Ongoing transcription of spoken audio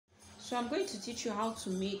So I'm going to teach you how to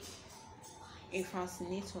make a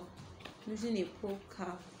fascinator using a probe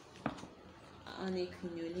cap and a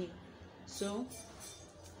crinoline. So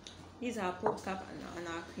these are probe cap and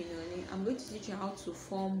our crinoline. I'm going to teach you how to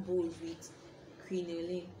form bows with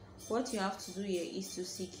crinoline. What you have to do here is to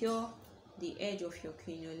secure the edge of your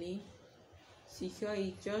crinoline. Secure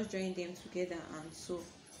it, just join them together and sew,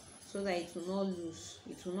 so that it will not loose,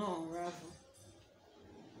 it will not unravel.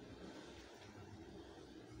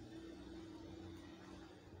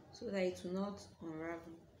 So that it will not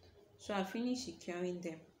unravel. So I finished securing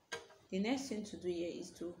them. The next thing to do here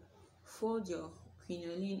is to fold your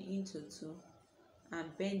crinoline into two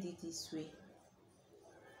and bend it this way.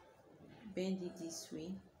 Bend it this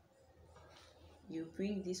way. You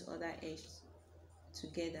bring this other edge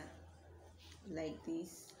together like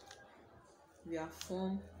this. We have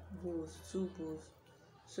formed bows, two bows.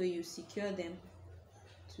 So you secure them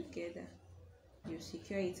together. You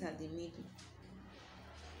secure it at the middle.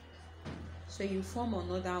 So you form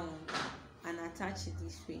another one and attach it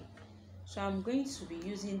this way. So I'm going to be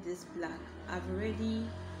using this black. I've already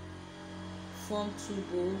formed two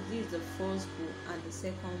bows. This is the first bow and the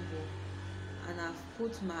second bow, and I've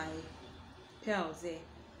put my pearls there.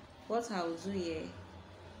 What I will do here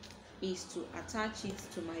is to attach it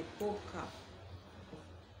to my probe cap.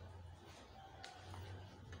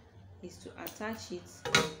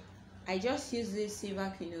 I just use this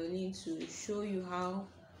silver crinoline to show you how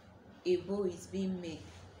a bow is being made.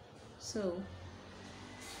 So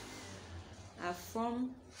I've formed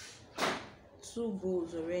two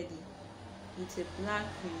bows already with a black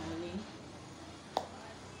crinoline.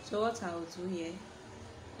 So what I will do here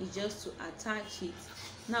is just to attach it.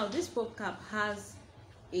 Now this probe cap has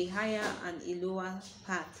a higher and a lower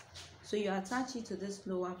part, so you attach it to this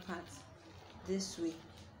lower part this way.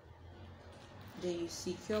 Then you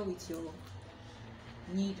secure with your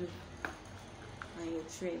needle and your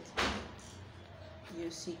thread. You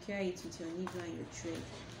secure it with your needle and your thread.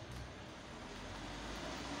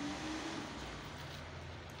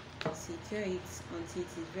 Secure it until it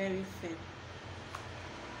is very firm.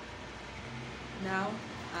 Now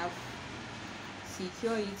I've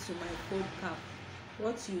secured it to my probe cap.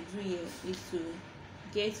 What you do here is to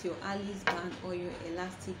get your Alice band or your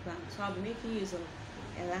elastic band. So I'll be making use of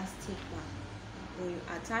elastic band. Then you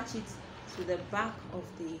attach it to the back of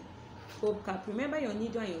the probe cap. Remember, your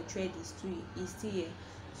needle and your thread is still here.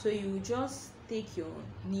 So you just take your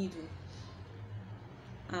needle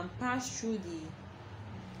and pass through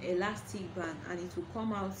the elastic band, and it will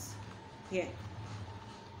come out here.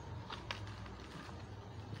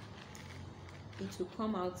 It will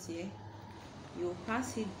come out here. You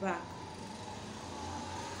pass it back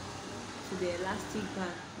to the elastic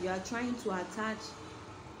band. You are trying to attach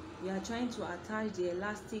the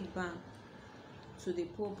elastic band to the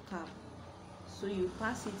probe cap. So you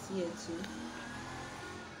pass it here too.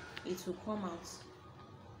 It will come out.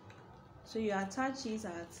 So you attach it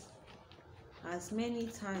at as many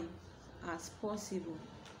times as possible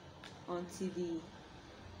until the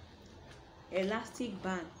elastic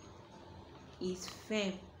band is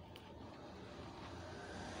firm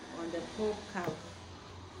on the probe cap.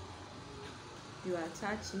 You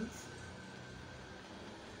attach it.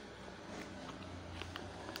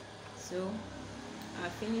 So I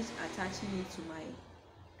finished attaching it to my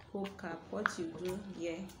probe cap. What you do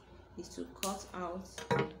here is to cut out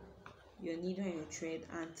your needle and your thread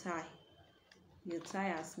and tie. You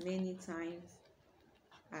tie as many times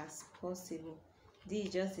as possible. This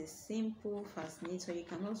is just a simple fascinator. You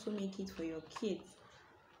can also make it for your kids.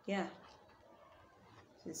 Yeah,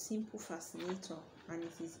 it's a simple fascinator and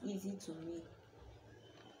it is easy to make.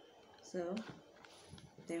 So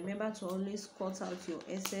then remember to always cut out your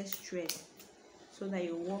excess thread so that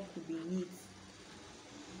your work will be neat.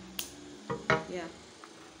 Yeah,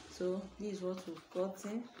 so this is what we've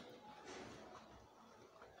gotten.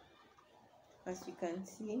 As you can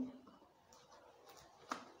see,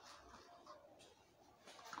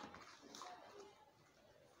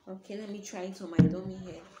 okay, let me try it on my dummy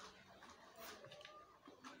head.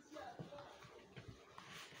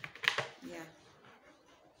 Yeah,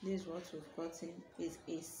 this is what we've gotten. It's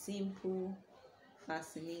a simple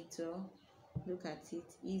fascinator. Look at it,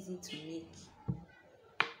 easy to make.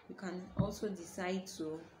 You can also decide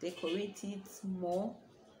to decorate it more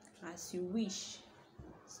as you wish.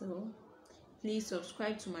 So please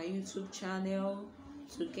subscribe to my YouTube channel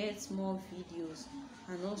to get more videos,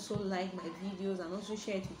 and also like my videos and also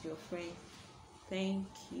share it with your friends. Thank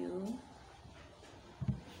you.